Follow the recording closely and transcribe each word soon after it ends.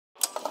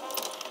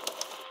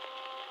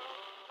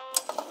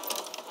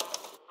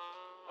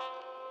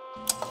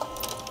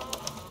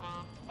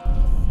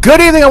Good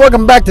evening and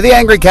welcome back to the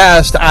Angry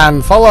Cast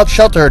on Fallout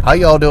Shelter. How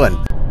y'all doing?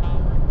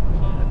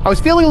 I was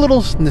feeling a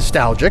little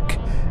nostalgic,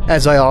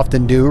 as I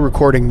often do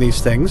recording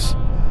these things.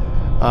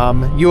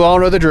 You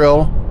all know the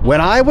drill. When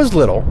I was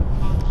little,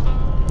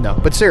 no,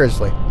 but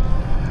seriously,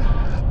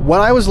 when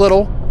I was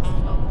little,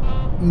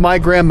 my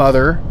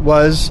grandmother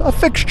was a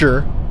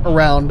fixture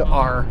around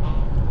our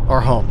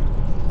home,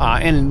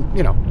 and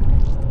you know,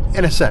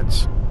 in a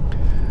sense,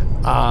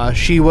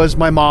 she was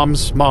my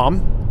mom's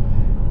mom.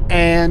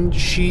 And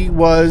she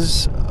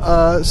was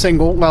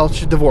single. Well,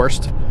 she's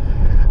divorced.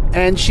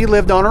 And she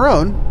lived on her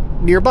own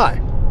nearby.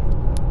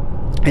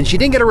 And she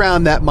didn't get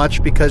around that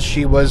much because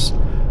she was...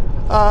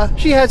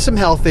 she had some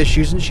health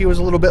issues and she was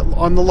a little bit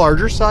on the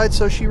larger side,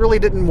 so she really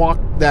didn't walk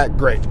that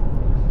great.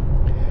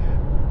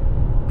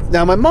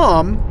 Now, my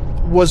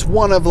mom was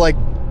one of like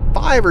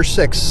 5 or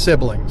 6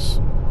 siblings.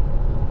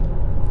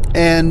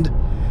 And...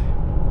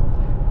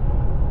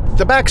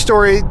 the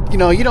backstory, you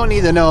know, you don't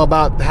need to know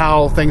about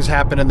how things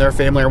happen in their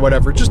family or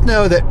whatever. Just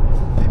know that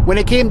when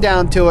it came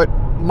down to it,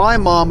 my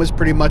mom was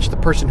pretty much the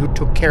person who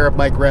took care of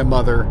my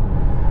grandmother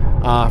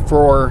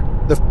for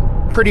the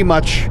pretty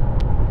much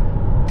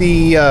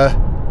the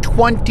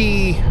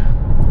 20,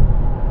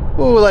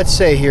 let's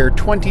say here,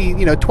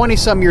 20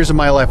 some years of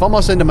my life,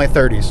 almost into my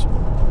 30s.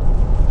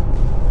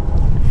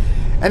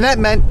 And that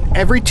meant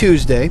every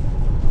Tuesday,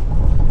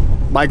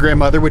 my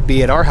grandmother would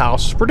be at our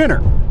house for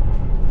dinner.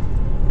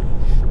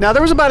 Now,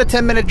 there was about a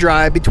 10-minute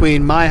drive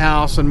between my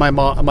house and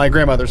my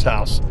grandmother's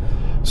house.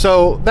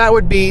 So that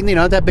would be, you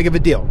know, that big of a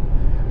deal.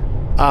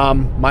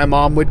 My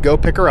mom would go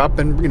pick her up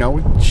and, you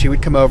know, she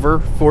would come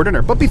over for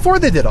dinner. But before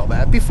they did all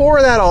that,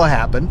 before that all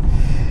happened,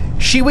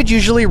 she would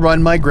usually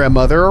run my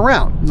grandmother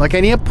around. Like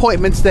any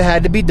appointments that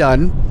had to be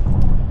done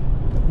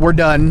were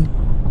done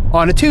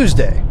on a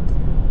Tuesday.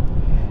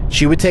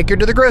 She would take her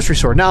to the grocery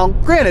store. Now,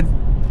 granted,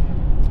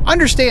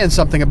 understand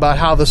something about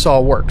how this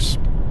all works.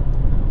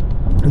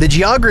 The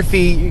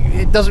geography,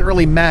 it doesn't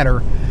really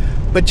matter,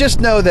 but just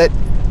know that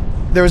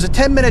there was a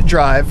 10-minute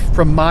drive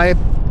from my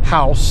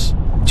house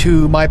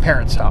to my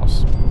parents'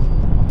 house.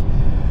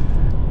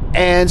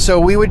 And so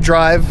we would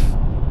drive,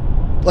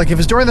 like if it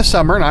was during the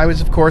summer, and I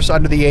was, of course,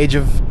 under the age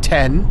of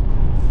 10,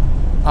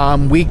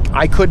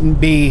 I couldn't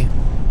be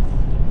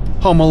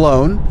home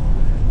alone,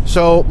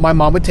 so my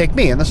mom would take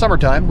me. In the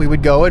summertime, we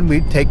would go and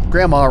we'd take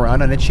Grandma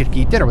around, and then she'd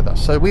eat dinner with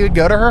us. So we would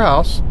go to her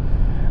house.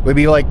 It would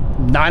be like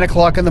 9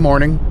 o'clock in the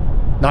morning,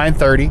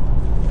 9:30,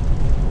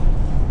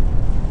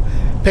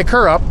 pick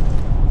her up,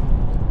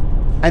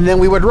 and then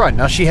we would run.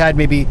 Now, she had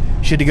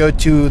to go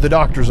to the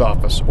doctor's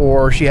office,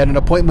 or she had an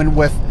appointment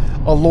with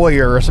a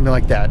lawyer or something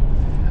like that.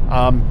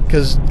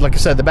 Because, like I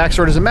said, the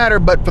backstory doesn't matter,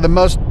 but for the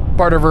most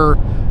part of her,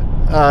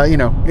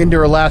 into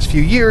her last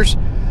few years,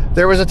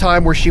 there was a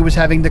time where she was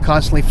having to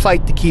constantly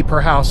fight to keep her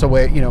house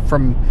away,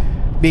 from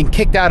being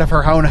kicked out of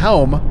her own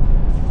home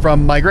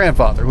from my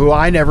grandfather, who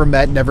I never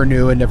met, never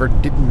knew, and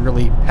didn't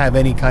really have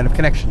any kind of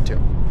connection to.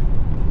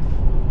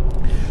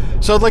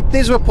 So, like,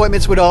 these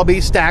appointments would all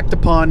be stacked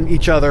upon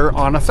each other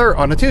on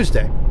a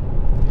Tuesday.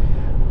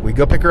 We'd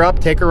go pick her up,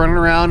 take her running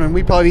around, and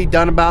we'd probably be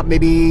done about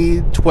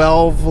maybe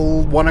 12,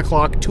 1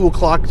 o'clock, 2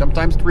 o'clock,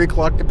 sometimes 3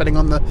 o'clock, depending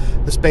on the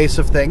space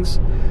of things.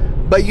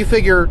 But you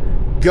figure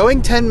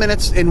going 10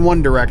 minutes in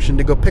one direction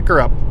to go pick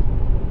her up,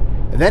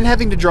 and then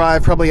having to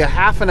drive probably a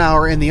half an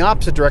hour in the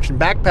opposite direction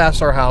back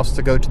past our house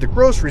to go to the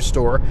grocery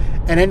store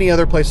and any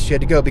other place she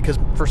had to go, because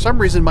for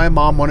some reason my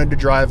mom wanted to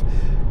drive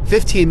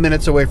 15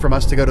 minutes away from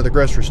us to go to the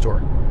grocery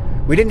store.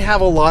 We didn't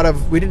have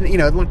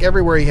look,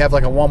 everywhere you have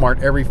like a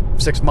Walmart every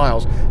 6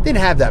 miles. Didn't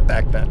have that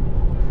back then.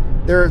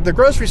 The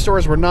grocery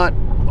stores were not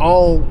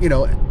all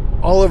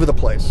over the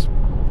place.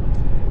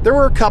 There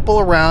were a couple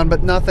around,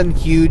 but nothing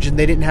huge, and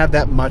they didn't have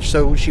that much.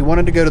 So she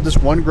wanted to go to this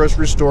one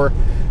grocery store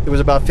that was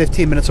about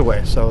 15 minutes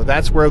away. So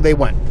that's where they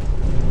went.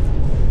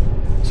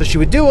 So she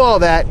would do all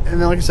that, and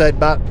then, like I said,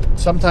 about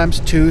sometimes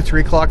 2,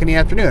 3 o'clock in the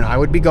afternoon, I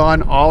would be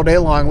gone all day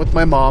long with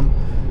my mom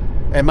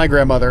and my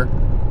grandmother,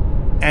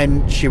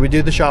 and she would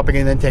do the shopping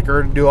and then take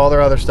her to do all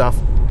their other stuff,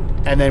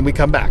 and then we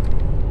come back.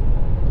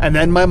 And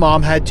then my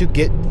mom had to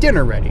get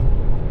dinner ready.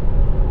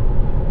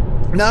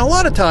 Now, a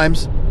lot of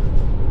times,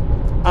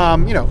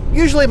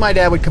 usually my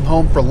dad would come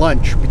home for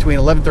lunch between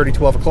 11:30,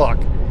 12 o'clock,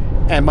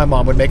 and my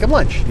mom would make him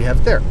lunch. You have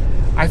it there.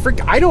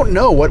 I don't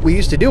know what we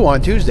used to do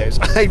on Tuesdays.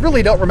 I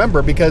really don't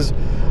remember, because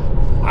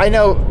I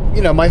know,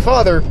 my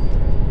father,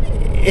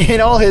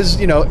 in all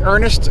his,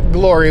 earnest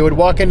glory, would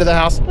walk into the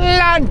house,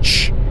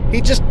 lunch!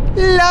 He'd just,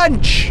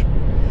 lunch!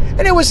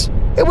 And it was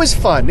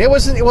fun. It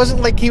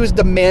wasn't like he was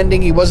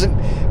demanding. He wasn't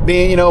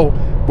being,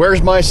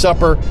 where's my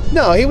supper?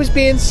 No, he was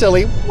being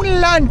silly.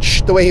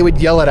 Lunch! The way he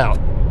would yell it out.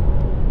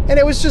 And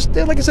it was just,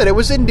 like I said, it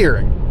was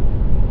endearing.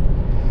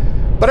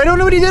 But I don't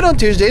know what he did on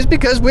Tuesdays,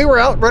 because we were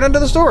out running to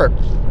the store.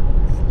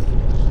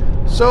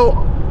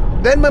 So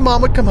then my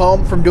mom would come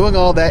home from doing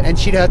all that, and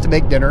she'd have to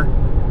make dinner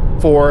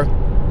for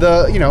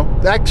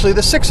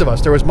the 6 of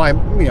us. There was my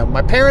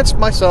parents,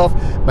 myself,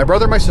 my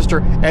brother, my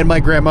sister, and my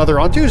grandmother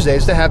on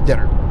Tuesdays to have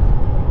dinner.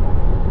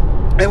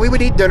 And we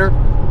would eat dinner,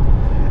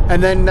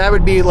 And then that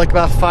would be like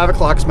about 5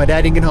 o'clock, because my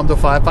dad didn't get home till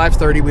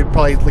 5:30. We'd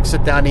probably like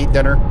sit down and eat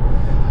dinner.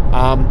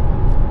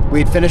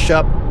 We'd finish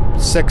up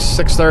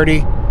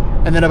 6:30,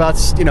 and then about,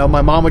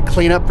 my mom would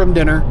clean up from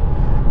dinner,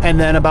 and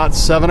then about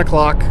 7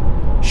 o'clock,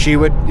 she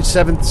would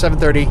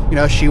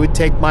 7:30. She would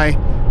take my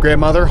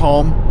grandmother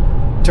home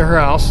to her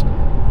house,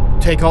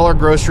 take all our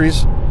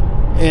groceries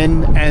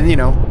in, and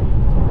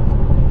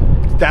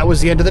that was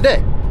the end of the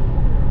day.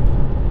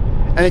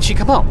 And then she'd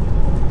come home,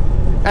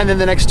 and then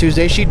the next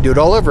Tuesday she'd do it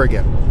all over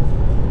again.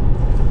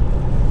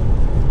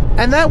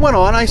 And that went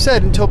on, I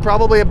said, until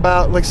probably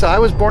about, so I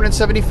was born in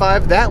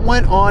 75. That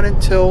went on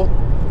until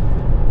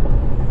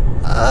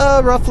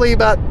roughly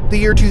about the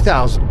year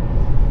 2000.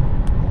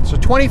 So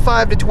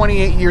 25 to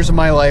 28 years of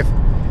my life,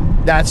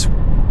 that's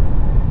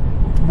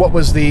what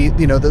was the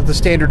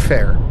standard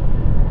fare.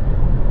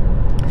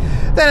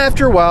 Then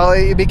after a while,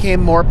 it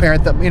became more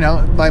apparent that,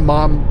 my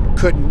mom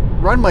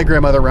couldn't run my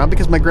grandmother around,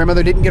 because my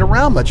grandmother didn't get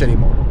around much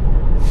anymore.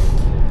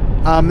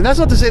 And that's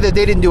not to say that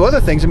they didn't do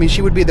other things. I mean,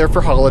 she would be there for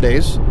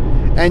holidays,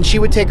 and she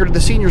would take her to the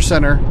senior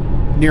center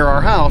near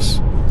our house,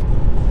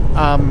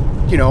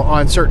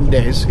 on certain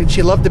days. And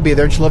she loved to be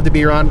there, and she loved to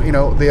be around,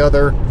 the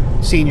other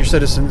senior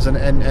citizens and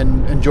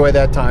enjoy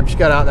that time. She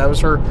got out, that was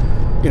her,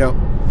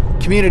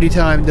 community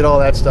time, did all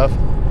that stuff.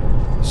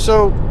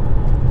 So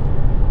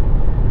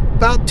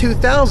about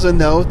 2000,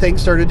 though,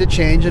 things started to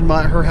change, and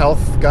her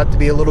health got to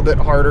be a little bit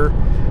harder,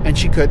 and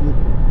she couldn't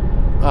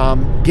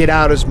get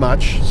out as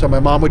much. So my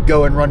mom would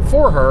go and run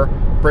for her,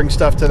 bring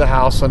stuff to the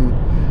house, and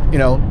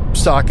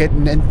stock it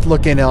and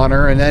look in on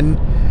her. And then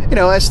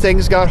as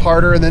things got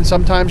harder, and then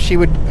sometimes she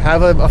would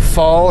have a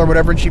fall or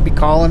whatever, and she'd be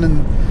calling,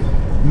 and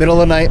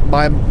middle of the night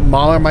my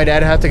mom or my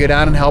dad had to go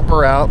down and help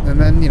her out. And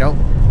then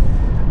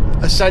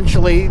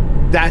essentially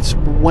that's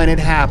when it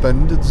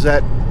happened. It's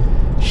that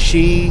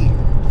she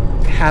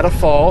had a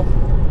fall,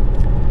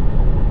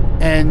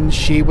 and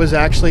she was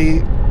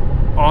actually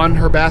on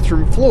her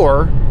bathroom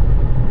floor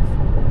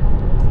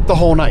the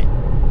whole night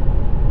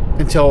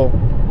until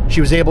she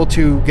was able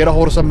to get a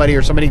hold of somebody,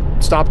 or somebody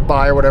stopped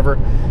by or whatever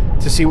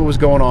to see what was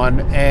going on.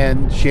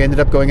 And she ended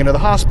up going into the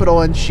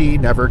hospital, and she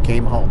never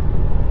came home.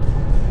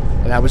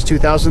 And that was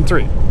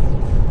 2003.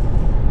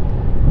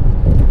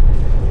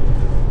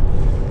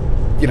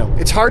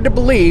 It's hard to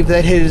believe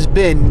that it has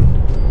been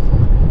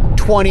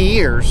 20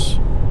 years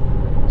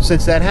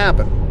since that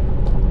happened.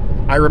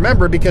 I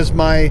remember because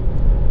my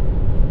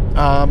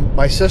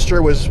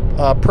sister was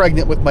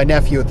pregnant with my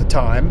nephew at the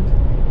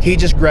time. He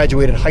just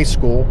graduated high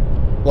school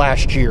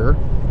last year.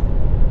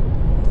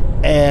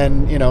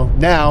 And,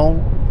 now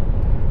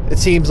it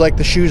seems like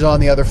the shoe's on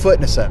the other foot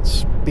in a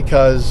sense,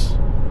 because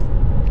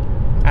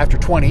after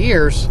 20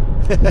 years,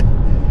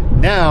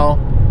 now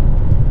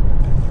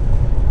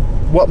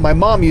what my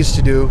mom used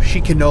to do, she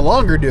can no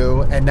longer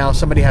do, and now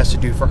somebody has to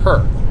do for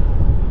her.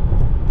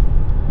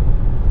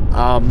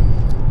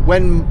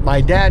 When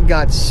my dad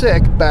got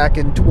sick back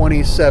in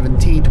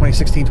 2016,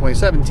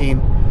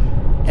 2017,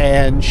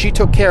 and she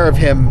took care of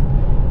him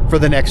for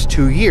the next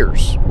 2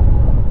 years.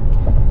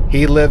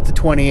 He lived to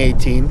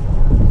 2018.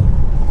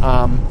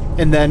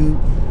 And then,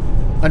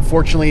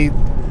 unfortunately,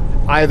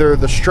 either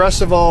the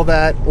stress of all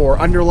that or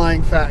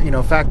underlying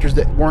factors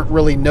that weren't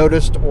really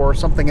noticed or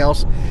something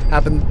else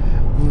happened,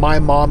 my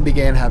mom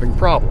began having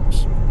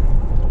problems.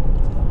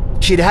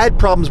 She'd had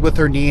problems with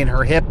her knee and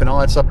her hip and all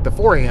that stuff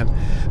beforehand,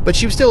 but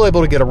she was still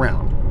able to get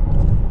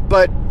around.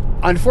 But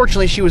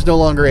unfortunately, she was no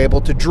longer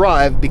able to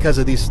drive because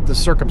of the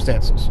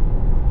circumstances.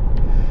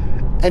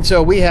 And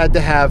so we had to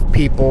have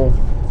people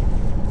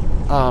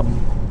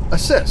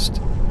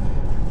assist.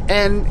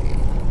 And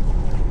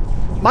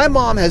my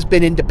mom has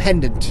been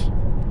independent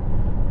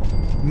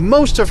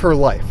most of her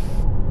life.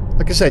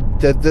 Like I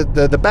said,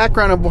 the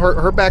background of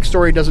her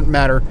backstory doesn't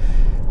matter.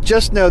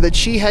 Just know that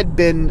she had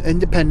been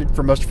independent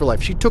for most of her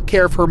life. She took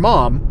care of her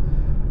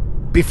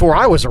mom before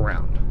I was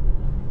around.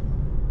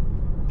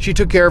 She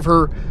took care of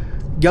her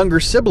younger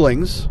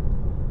siblings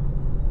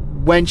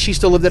when she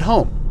still lived at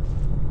home.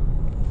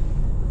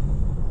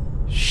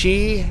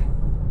 She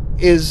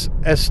is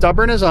as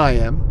stubborn as I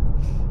am,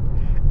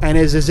 and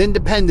is as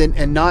independent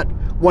and not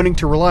wanting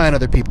to rely on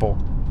other people,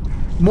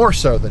 more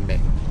so than me.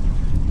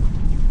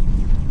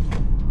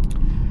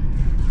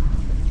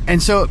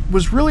 And so it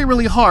was really,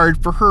 really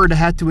hard for her to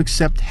have to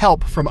accept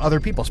help from other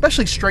people,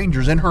 especially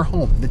strangers in her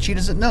home that she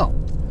doesn't know.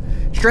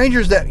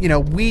 Strangers that,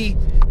 we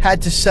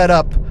had to set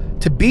up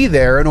to be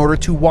there in order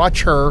to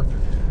watch her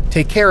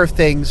take care of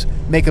things,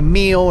 make a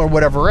meal or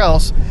whatever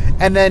else.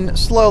 And then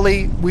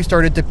slowly we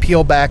started to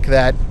peel back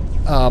that,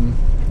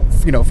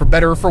 for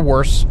better or for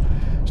worse,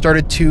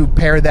 started to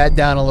pare that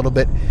down a little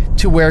bit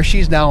to where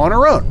she's now on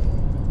her own.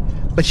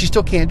 But she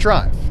still can't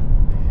drive.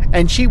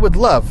 And she would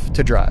love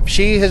to drive.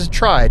 She has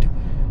tried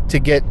to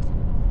get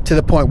to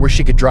the point where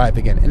she could drive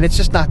again. And it's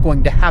just not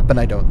going to happen,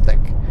 I don't think.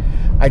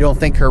 I don't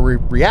think her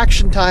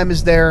reaction time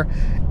is there,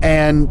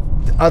 and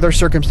other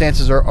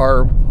circumstances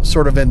are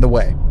sort of in the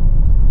way.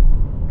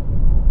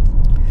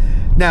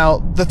 Now,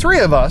 the three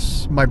of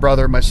us, my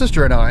brother, my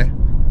sister, and I,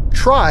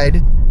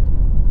 tried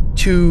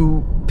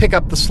to pick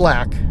up the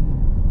slack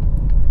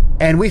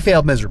And we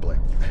failed miserably.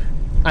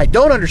 I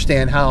don't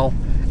understand how,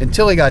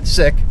 until he got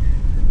sick,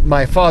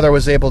 my father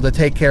was able to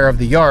take care of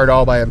the yard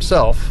all by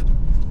himself.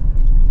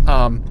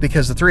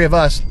 Because the three of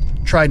us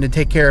trying to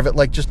take care of it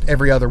like just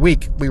every other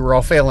week, we were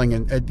all failing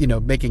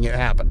and, making it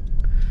happen.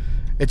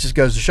 It just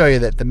goes to show you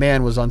that the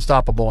man was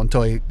unstoppable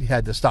until he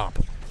had to stop.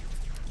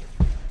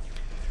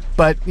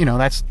 But,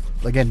 that's,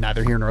 again,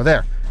 neither here nor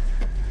there.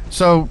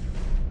 So,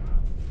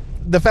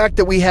 the fact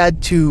that we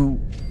had to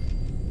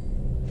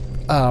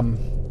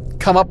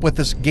come up with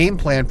this game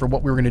plan for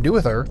what we were going to do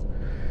with her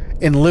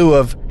in lieu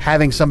of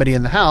having somebody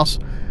in the house,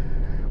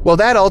 well,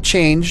 that all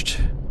changed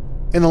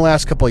in the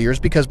last couple of years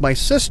because my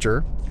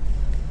sister,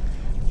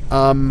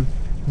 not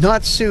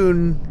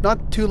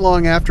too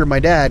long after my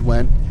dad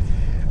went,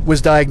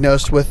 was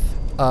diagnosed with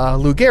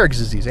Lou Gehrig's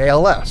disease,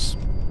 ALS.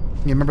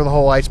 You remember the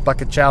whole ice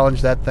bucket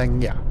challenge, that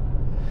thing? Yeah.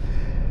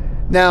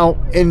 Now,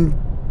 in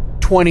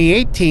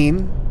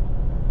 2018,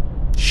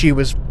 she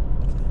was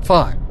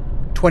fine.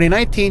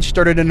 2019, she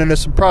started to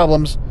notice some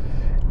problems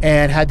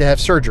and had to have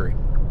surgery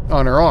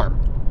on her arm.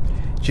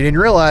 She didn't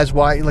realize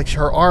why,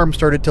 her arm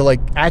started to,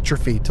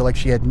 atrophy to,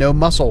 she had no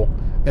muscle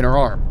in her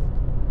arm.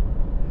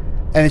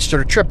 And then she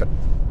started tripping.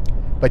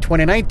 By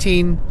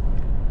 2019,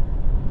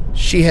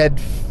 she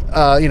had,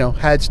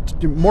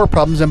 had more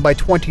problems, and by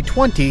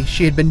 2020,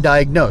 she had been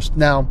diagnosed.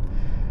 Now,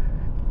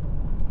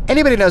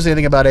 anybody who knows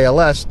anything about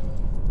ALS,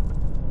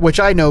 which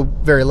I know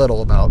very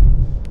little about,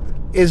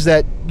 is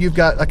that you've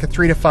got a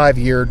 3 to 5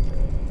 year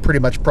pretty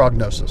much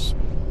prognosis.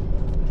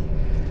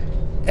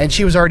 And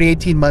she was already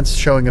 18 months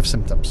showing of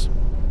symptoms.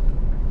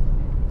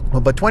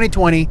 Well, by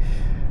 2020,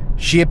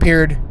 she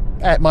appeared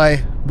at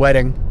my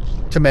wedding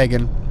to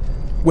Megan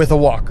with a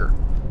walker.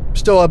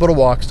 Still able to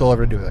walk, still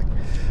able to do everything.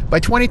 By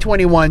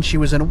 2021, she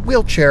was in a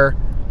wheelchair,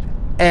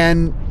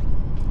 and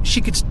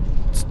she could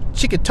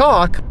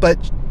talk,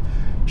 but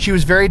she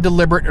was very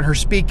deliberate in her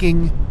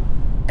speaking,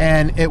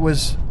 and it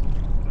was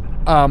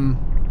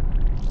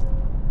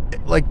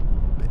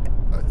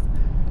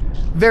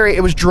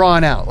it was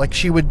drawn out.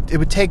 It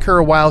would take her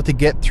a while to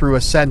get through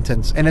a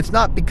sentence, and it's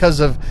not because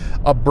of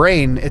a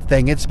brain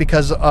thing, it's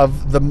because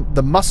of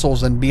the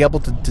muscles and be able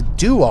to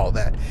do all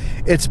that.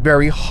 It's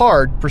very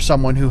hard for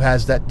someone who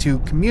has that to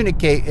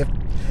communicate if,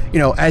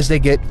 as they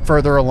get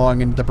further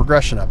along in the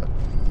progression of it.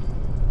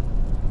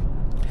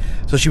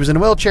 So she was in a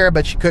wheelchair,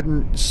 but she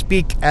couldn't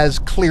speak as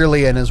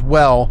clearly and as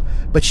well,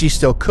 but she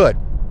still could.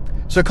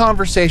 So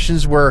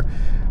conversations were,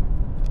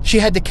 she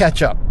had to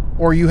catch up,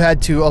 or you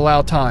had to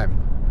allow time.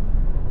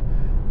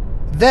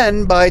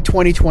 Then by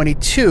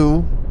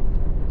 2022,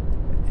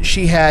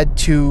 she had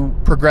to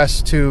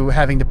progress to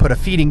having to put a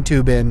feeding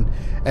tube in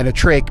and a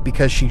trach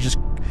because she just,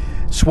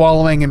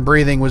 swallowing and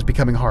breathing was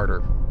becoming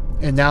harder.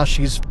 And now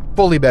she's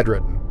fully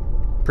bedridden,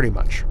 pretty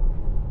much.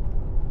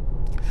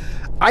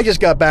 I just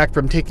got back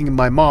from taking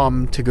my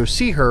mom to go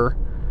see her,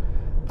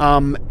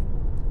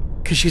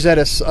 because she's at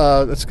a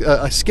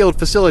skilled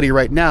facility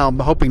right now. I'm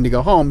hoping to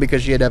go home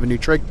because she had to have a new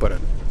trach put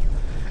in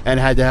and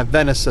had to have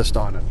vent assist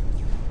on it.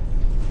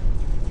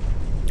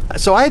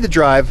 So I had to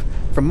drive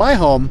from my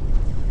home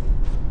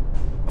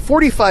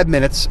 45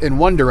 minutes in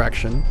one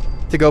direction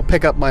to go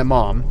pick up my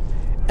mom,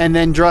 and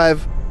then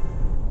drive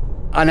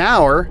an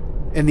hour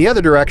in the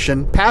other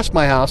direction past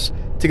my house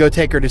to go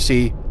take her to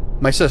see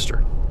my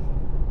sister.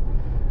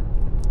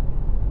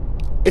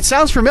 It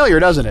sounds familiar,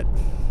 doesn't it?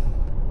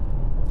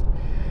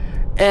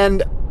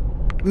 And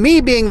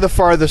me being the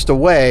farthest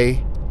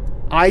away,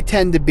 I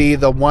tend to be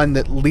the one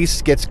that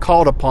least gets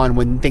called upon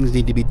when things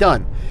need to be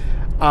done.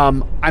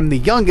 I'm the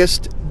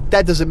youngest.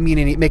 That doesn't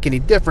make any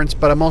difference,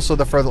 but I'm also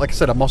the furthest, like I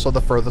said, I'm also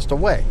the furthest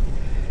away.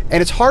 And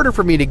it's harder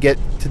for me to get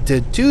to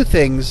do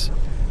things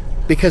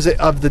because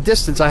of the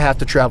distance I have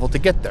to travel to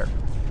get there.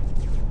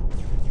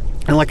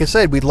 And like I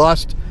said, we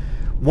lost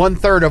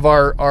 1/3 of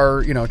our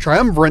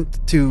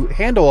triumvirate to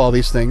handle all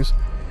these things.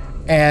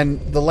 And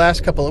the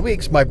last couple of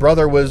weeks, my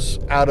brother was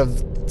out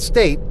of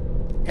state,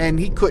 and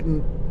he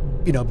couldn't,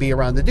 be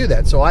around to do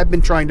that. So I've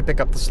been trying to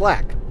pick up the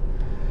slack.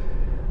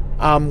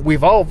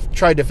 We've all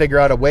tried to figure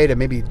out a way to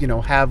maybe,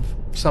 have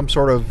some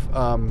sort of,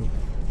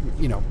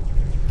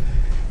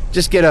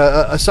 just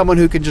get someone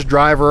who can just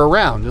drive her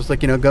around, just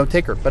go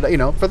take her. But,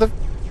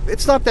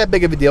 it's not that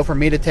big of a deal for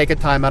me to take a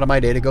time out of my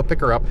day to go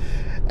pick her up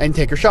and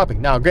take her shopping.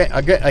 Now,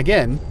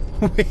 again,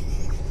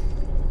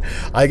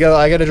 I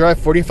got to drive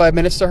 45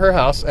 minutes to her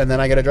house, and then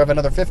I got to drive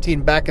another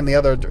 15 back in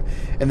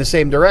the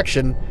same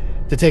direction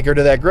to take her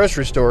to that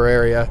grocery store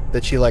area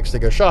that she likes to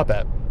go shop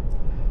at.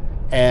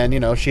 And,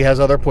 she has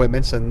other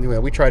appointments, and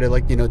we try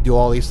to do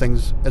all these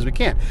things as we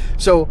can.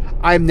 So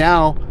I'm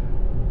now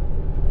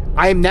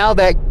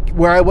that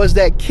where I was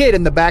that kid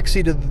in the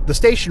backseat of the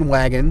station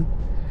wagon,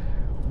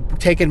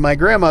 taking my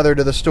grandmother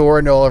to the store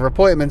and to all of her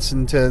appointments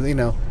and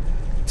to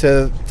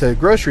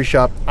grocery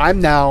shop.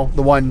 I'm now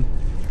the one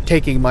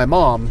taking my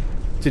mom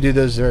to do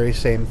those very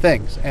same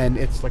things. And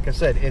it's, like I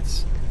said,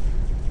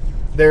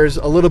 there's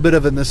a little bit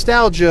of a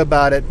nostalgia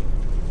about it,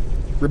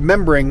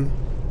 remembering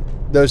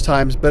those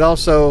times, but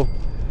also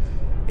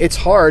it's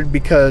hard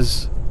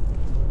because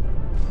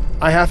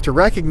I have to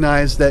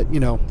recognize that,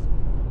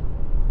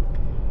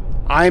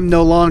 I'm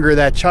no longer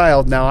that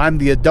child now. I'm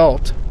the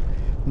adult.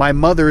 My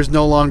mother is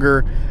no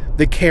longer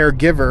the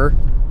caregiver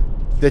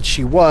that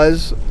she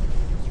was.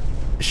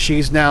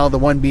 She's now the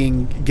one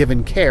being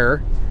given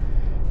care.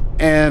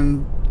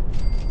 And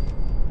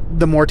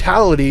the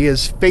mortality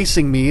is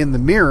facing me in the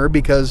mirror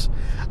because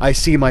I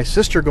see my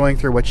sister going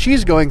through what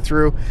she's going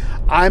through.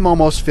 I'm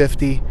almost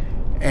 50,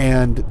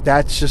 and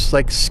that's just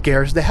like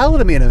scares the hell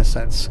out of me in a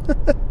sense.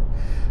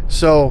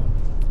 So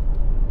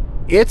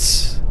it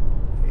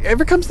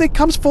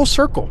comes full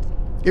circle.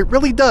 It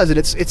really does. And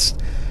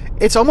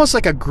it's almost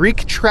like a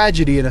Greek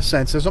tragedy in a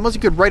sense. It's almost,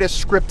 you could write a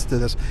script to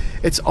this.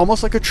 It's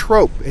almost like a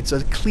trope. It's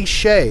a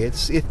cliche.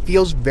 It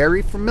feels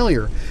very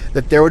familiar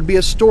that there would be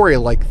a story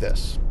like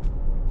this.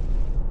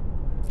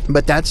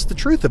 But that's the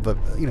truth of it.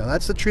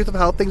 That's the truth of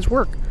how things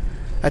work.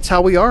 That's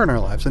how we are in our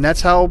lives. And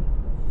that's how,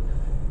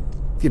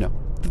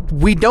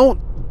 we don't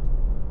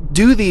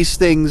do these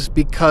things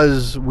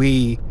because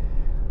we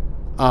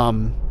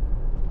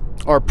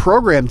are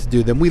programmed to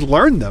do them. We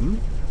learn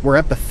them.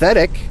 We're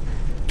empathetic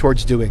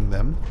towards doing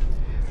them.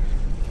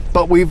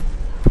 But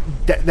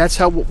that's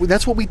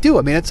what we do.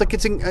 I mean,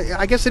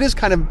 I guess it is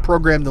kind of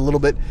programmed a little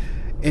bit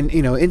in,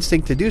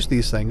 instinct to do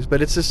these things,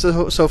 but it's just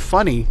so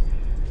funny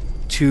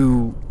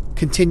to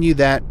continue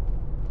that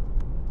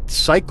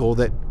cycle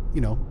that,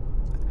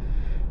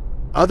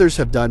 others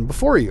have done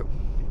before you.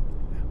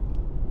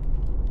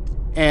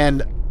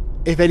 And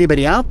if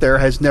anybody out there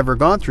has never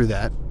gone through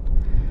that,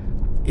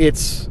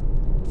 it's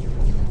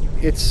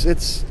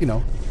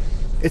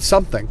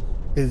something.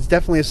 It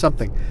definitely is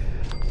something.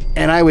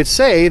 And I would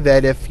say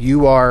that if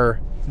you are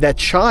that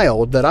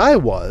child that I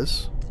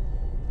was,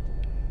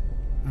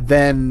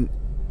 then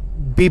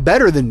be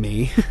better than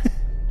me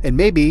and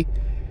maybe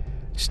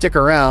stick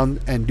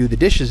around and do the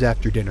dishes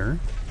after dinner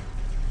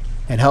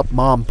and help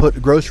mom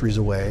put groceries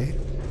away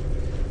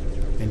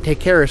and take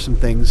care of some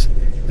things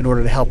in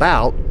order to help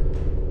out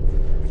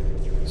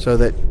so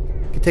that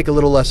you can take a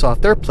little less off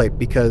their plate,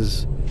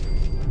 because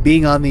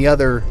being on the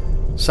other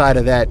side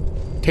of that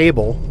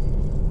table,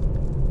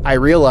 I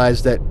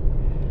realized that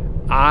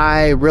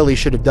I really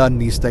should have done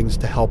these things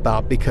to help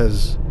out,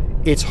 because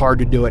it's hard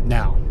to do it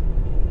now.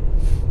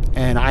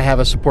 And I have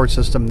a support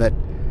system that,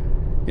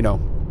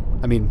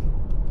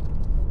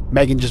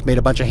 Megan just made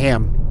a bunch of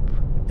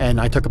ham, and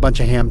I took a bunch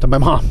of ham to my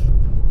mom.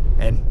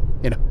 And,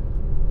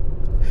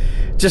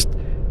 just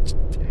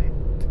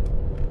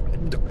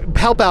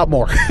help out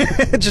more.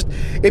 Just,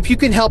 if you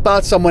can help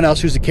out someone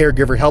else who's a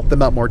caregiver, help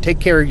them out more. Take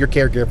care of your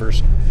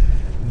caregivers.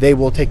 They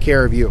will take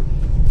care of you.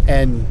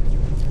 And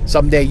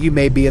someday you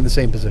may be in the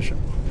same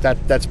position.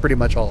 That's pretty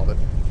much all of it.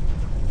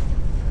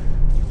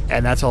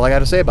 And that's all I got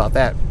to say about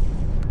that.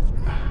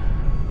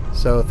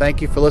 So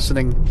thank you for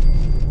listening.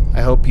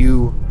 I hope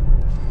you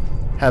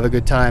have a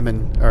good time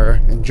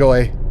or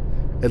enjoy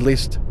at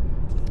least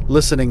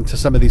listening to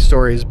some of these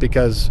stories,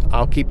 because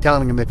I'll keep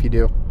telling them if you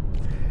do.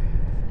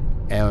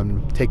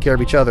 And take care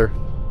of each other.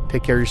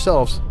 Take care of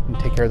yourselves. And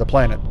take care of the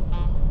planet.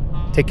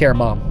 Take care,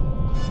 Mom.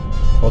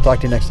 We'll talk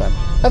to you next time.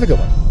 Have a good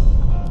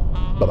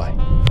one. Bye-bye.